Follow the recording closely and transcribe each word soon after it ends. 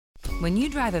When you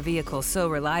drive a vehicle so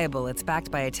reliable it's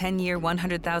backed by a 10-year,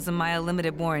 100,000-mile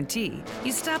limited warranty,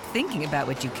 you stop thinking about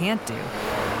what you can't do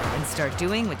and start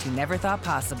doing what you never thought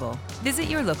possible. Visit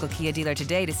your local Kia dealer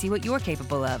today to see what you're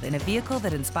capable of in a vehicle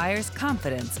that inspires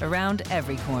confidence around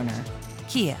every corner.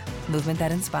 Kia, movement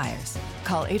that inspires.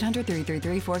 Call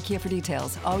 800-333-4KIA for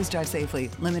details. Always drive safely.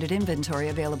 Limited inventory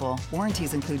available.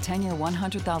 Warranties include 10-year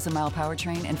 100,000-mile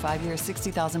powertrain and 5-year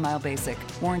 60,000-mile basic.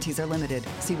 Warranties are limited.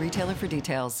 See retailer for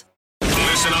details.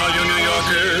 Listen, all you New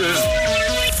Yorkers.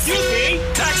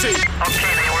 Taxi!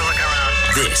 Okay, man, we're looking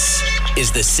around. This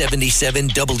is the 77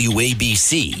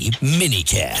 WABC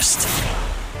minicast.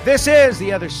 This is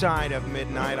The Other Side of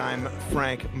Midnight. I'm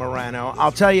Frank Morano.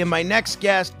 I'll tell you, my next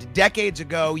guest, decades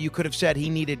ago, you could have said he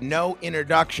needed no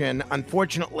introduction.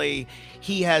 Unfortunately,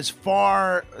 he has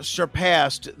far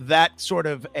surpassed that sort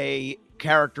of a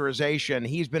characterization.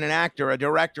 He's been an actor, a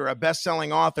director, a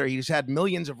best-selling author. He's had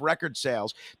millions of record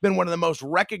sales, been one of the most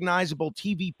recognizable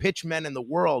TV pitchmen in the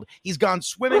world. He's gone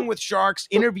swimming with sharks,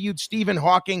 interviewed Stephen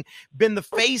Hawking, been the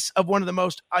face of one of the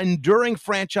most enduring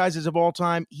franchises of all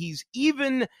time. He's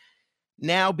even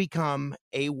now become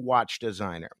a watch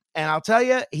designer. And I'll tell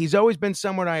you, he's always been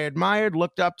someone I admired,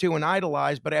 looked up to, and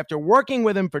idolized. But after working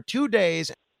with him for 2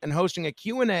 days and hosting a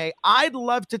Q&A, I'd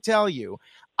love to tell you,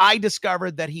 I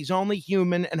discovered that he's only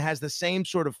human and has the same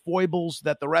sort of foibles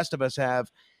that the rest of us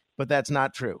have, but that's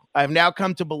not true. I've now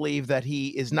come to believe that he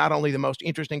is not only the most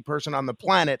interesting person on the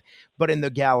planet, but in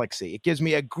the galaxy. It gives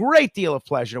me a great deal of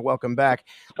pleasure to welcome back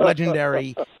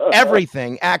legendary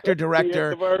everything, actor,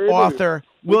 director, author,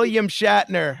 William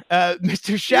Shatner.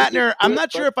 Mr. Shatner, I'm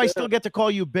not sure if I still get to call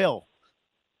you Bill.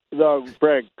 No,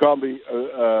 Frank, call me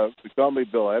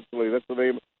Bill. Absolutely. That's the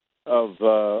name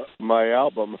of my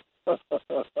album.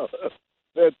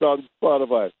 That's on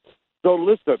Spotify. So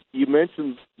listen, you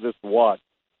mentioned this watch.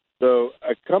 So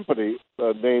a company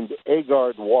named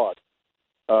Agard Watch.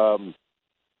 I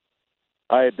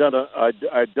had done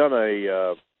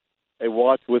a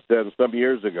watch with them some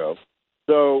years ago.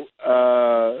 So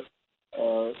the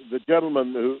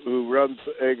gentleman who runs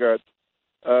Agard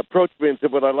approached me and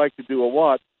said, "Would I like to do a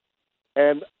watch?"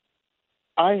 And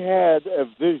I had a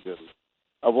vision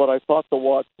of what I thought the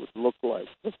watch would look like,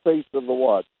 the face of the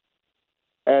watch.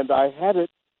 And I had it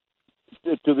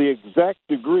to the exact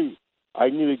degree. I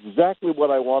knew exactly what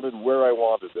I wanted, where I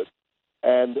wanted it.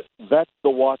 And that's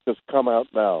the watch that's come out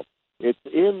now. It's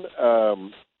in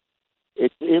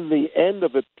the end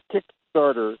of its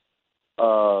Kickstarter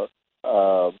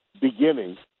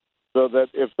beginning, so that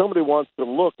if somebody wants to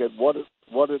look at what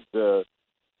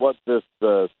this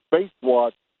space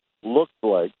watch looks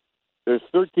like, there's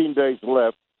 13 days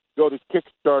left. Go to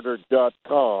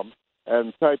Kickstarter.com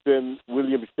and type in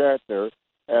William Shatner,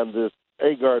 and this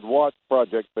Agard Watch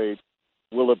project page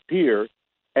will appear.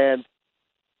 And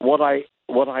what I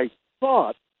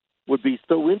thought would be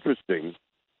so interesting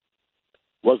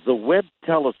was the Webb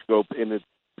telescope in its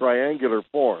triangular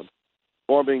form,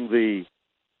 forming the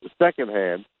second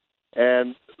hand,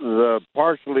 and the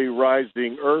partially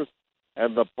rising Earth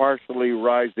and the partially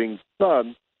rising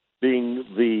sun being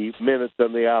the minutes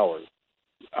and the hours.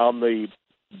 On the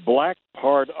black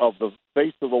part of the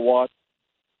face of the watch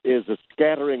is a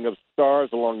scattering of stars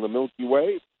along the Milky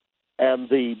Way, and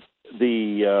the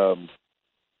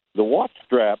watch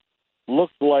strap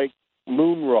looks like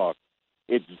moon rock.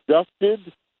 It's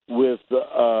dusted with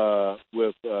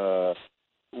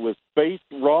space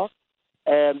rock,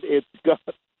 and it's got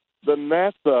the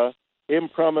NASA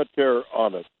imprimatur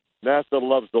on it. NASA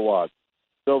loves the watch.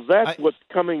 So that's what's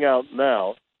coming out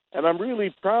now, and I'm really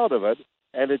proud of it,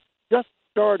 and it's just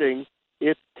starting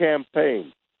its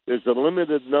campaign. There's a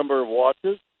limited number of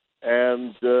watches,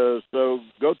 and so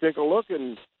go take a look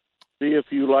and see if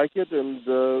you like it and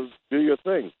do your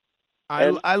thing.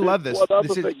 I love this.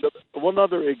 One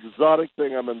other exotic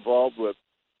thing I'm involved with,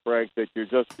 Frank, that you're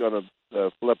just going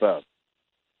to flip out.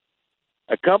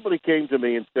 A company came to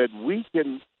me and said, we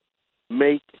can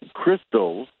make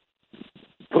crystals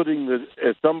putting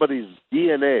somebody's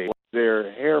DNA,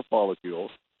 their hair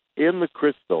follicles, in the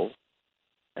crystal,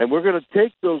 and we're going to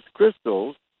take those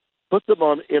crystals, put them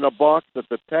in a box that's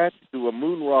attached to a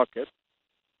moon rocket,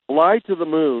 fly to the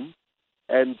moon,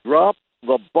 and drop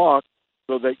the box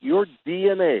so that your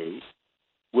DNA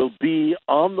will be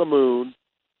on the moon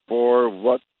for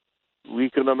what we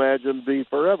can imagine be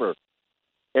forever.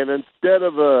 And instead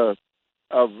of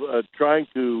trying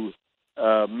to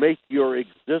make your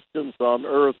existence on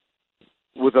Earth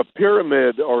with a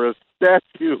pyramid or a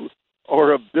statue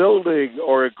or a building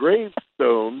or a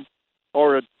gravestone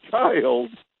or a child,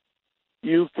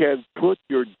 you can put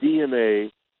your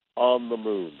DNA on the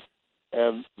moon.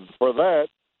 And for that,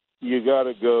 you got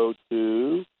to go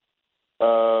to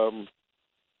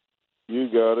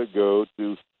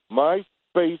My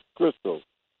Space Crystals.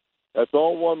 That's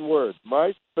all one word.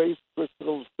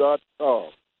 MySpaceCrystals.com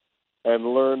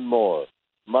and learn more.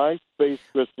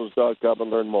 MySpaceCrystals.com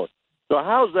and learn more. So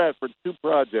how's that for two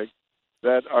projects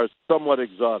that are somewhat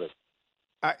exotic?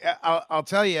 I'll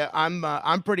tell you,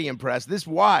 I'm pretty impressed. This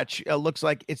watch looks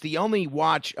like it's the only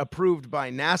watch approved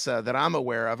by NASA that I'm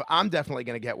aware of. I'm definitely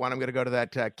going to get one. I'm going to go to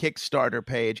that Kickstarter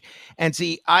page and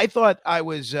see. I thought I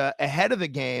was ahead of the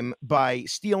game by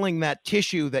stealing that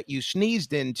tissue that you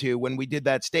sneezed into when we did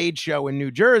that stage show in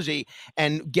New Jersey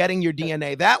and getting your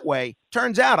DNA that way.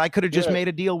 Turns out I could have just made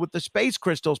a deal with the Space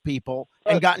Crystals people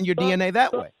and gotten your DNA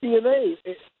that way. DNA.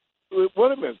 Wait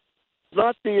a minute. It's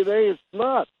not DNA. It's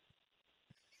not.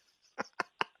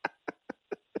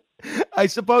 I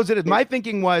suppose it is. My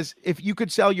thinking was, if you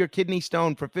could sell your kidney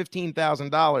stone for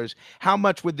 $15,000, how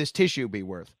much would this tissue be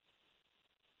worth?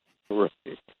 Right.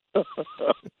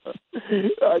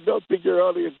 I don't think your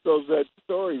audience knows that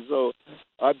story. So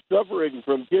I'm suffering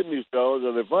from kidney stones,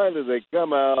 and finally they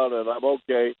come out, and I'm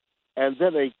okay. And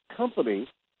then a company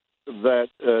that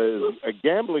a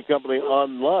gambling company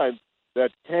online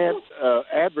that can't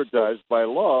advertise by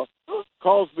law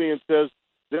calls me and says,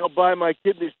 they'll buy my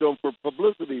kidney stone for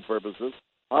publicity purposes.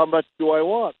 How much do I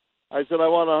want? I said, I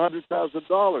want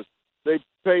 $100,000. They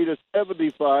paid us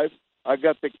 $75,000. I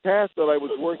got the cast that I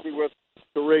was working with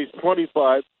to raise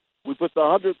 $25,000. We put the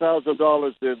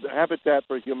 $100,000 in Habitat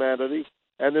for Humanity,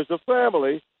 and there's a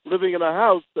family living in a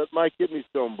house that my kidney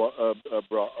stone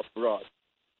brought.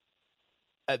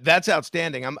 That's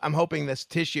outstanding. I'm hoping this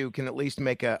tissue can at least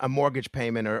make a mortgage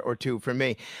payment or two for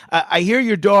me. I hear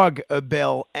your dog,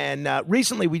 Bill, and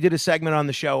recently we did a segment on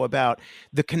the show about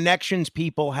the connections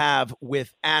people have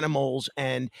with animals,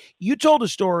 and you told a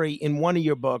story in one of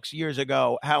your books years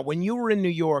ago how when you were in New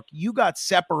York, you got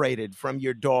separated from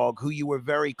your dog who you were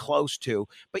very close to,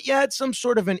 but you had some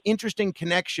sort of an interesting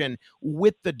connection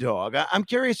with the dog. I'm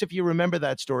curious if you remember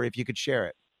that story, if you could share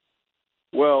it.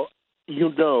 Well,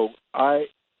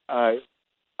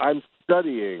 I'm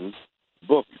studying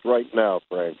books right now,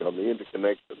 Frank, on the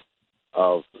interconnection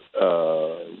of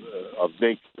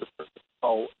nature.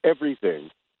 Oh,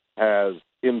 everything has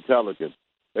intelligence.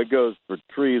 It goes for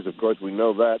trees, of course, we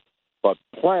know that, but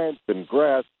plants and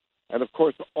grass, and of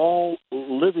course, all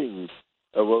living,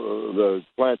 the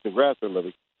plants and grass are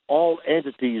living. All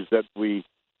entities that breathe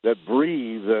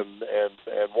and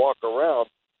walk around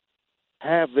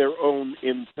have their own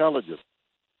intelligence.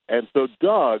 And so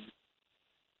dogs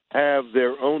have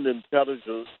their own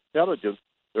intelligence,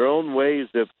 their own ways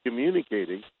of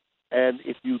communicating. And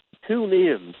if you tune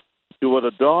in to what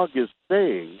a dog is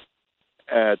saying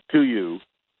to you,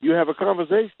 you have a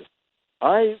conversation.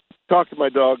 I talk to my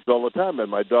dogs all the time, and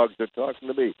my dogs are talking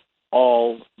to me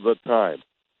all the time.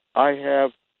 I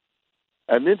have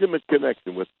an intimate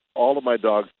connection with all of my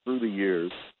dogs through the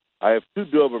years. I have two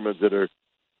Dobermans that are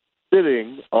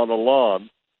sitting on a lawn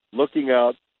looking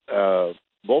out.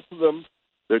 Both of them,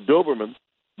 they're Dobermans.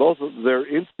 Both of their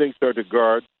instincts are to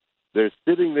guard. They're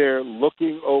sitting there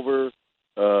looking over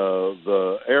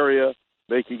the area,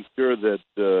 making sure that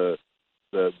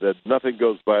that nothing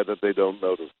goes by that they don't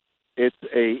notice. It's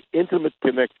a intimate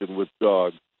connection with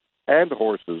dogs and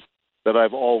horses that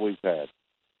I've always had.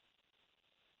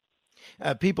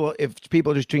 If people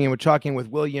just tuning in, we're talking with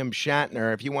William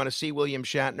Shatner. If you want to see William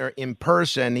Shatner in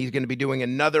person, he's going to be doing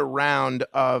another round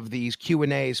of these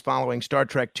Q&As following Star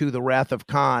Trek II, The Wrath of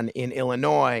Khan in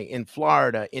Illinois, in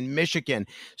Florida, in Michigan.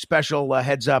 Special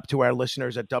heads up to our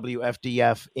listeners at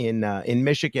WFDF in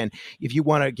Michigan. If you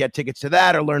want to get tickets to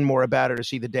that or learn more about it or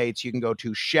see the dates, you can go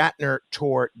to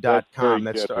shatnertour.com.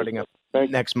 That's starting up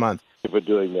next month. Thank you for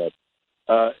doing that.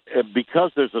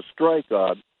 Because there's a strike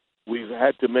on, we've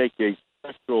had to make a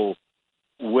special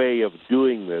way of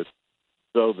doing this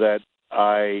so that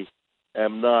I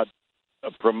am not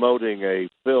promoting a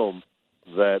film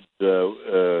that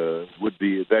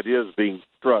is being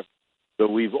struck. So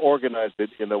we've organized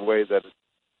it in a way that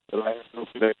I have no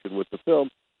connection with the film,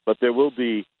 but there will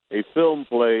be a film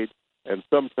played, and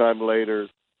sometime later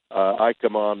I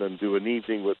come on and do an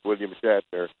evening with William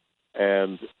Shatner,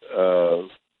 and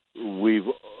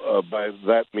by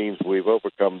that means we've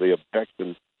overcome the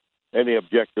objection, any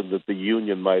objection that the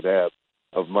union might have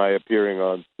of my appearing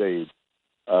on stage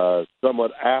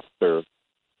somewhat after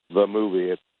the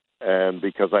movie. And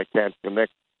because I can't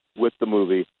connect with the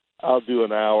movie, I'll do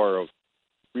an hour of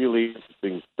really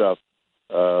interesting stuff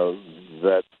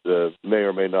that may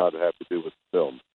or may not have to do with film.